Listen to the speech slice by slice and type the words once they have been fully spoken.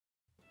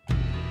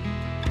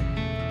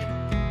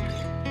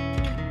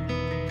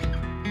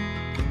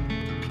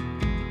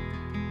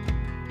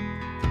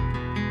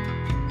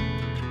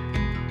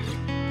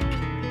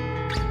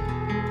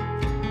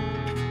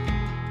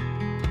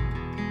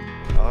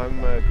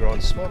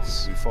Grant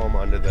Smuts. We farm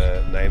under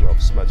the name of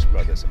Smuts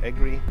Brothers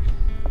Agri.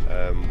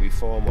 We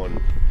farm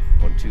on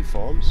two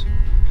farms.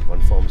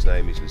 One farm's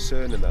name is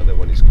Robertson and the other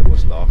one is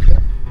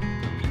Lager.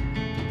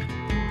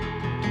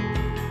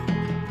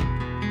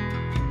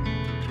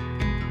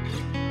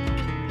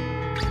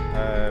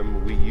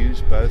 We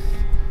use both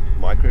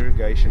micro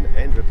irrigation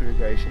and drip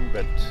irrigation,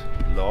 but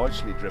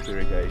largely drip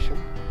irrigation,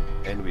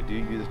 and we do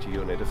use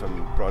your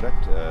Netafim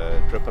product,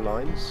 dripper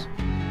lines.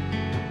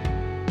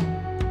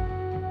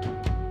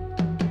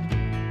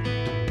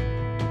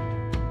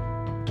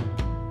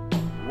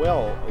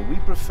 Well, we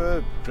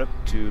prefer drip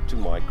to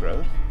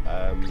micro.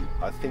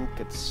 I think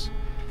it's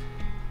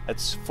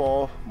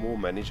far more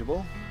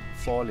manageable,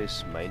 far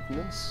less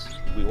maintenance.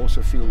 We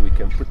also feel we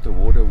can put the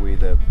water where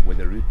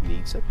the root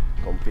needs it.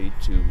 Compared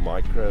to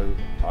micro,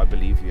 I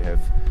believe you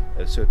have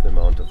a certain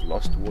amount of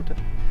lost water,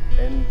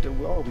 and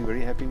well, we're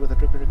very happy with the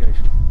drip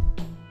irrigation.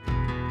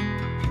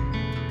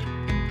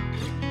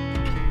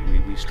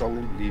 We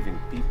strongly believe in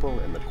people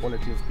and the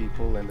quality of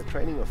people and the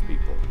training of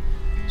people.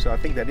 So I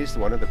think that is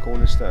one of the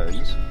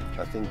cornerstones.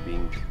 I think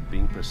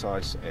being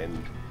precise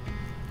and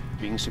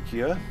being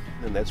secure,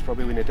 and that's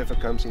probably where Netafim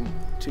comes in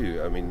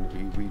too. I mean,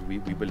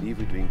 we believe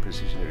we're doing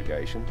precision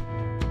irrigation.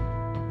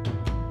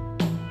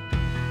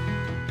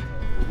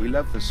 We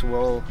love the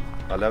soil.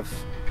 I love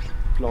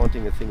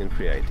planting a thing and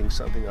creating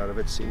something out of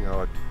it, seeing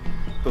how it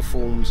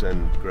performs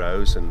and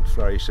grows and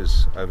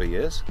flourishes over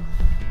years,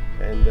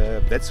 and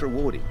that's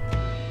rewarding.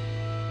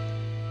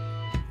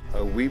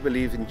 We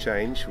believe in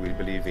change, we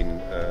believe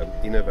in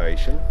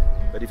innovation,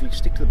 but if you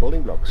stick to the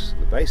building blocks,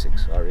 the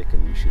basics, I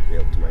reckon you should be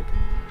able to make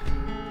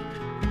it.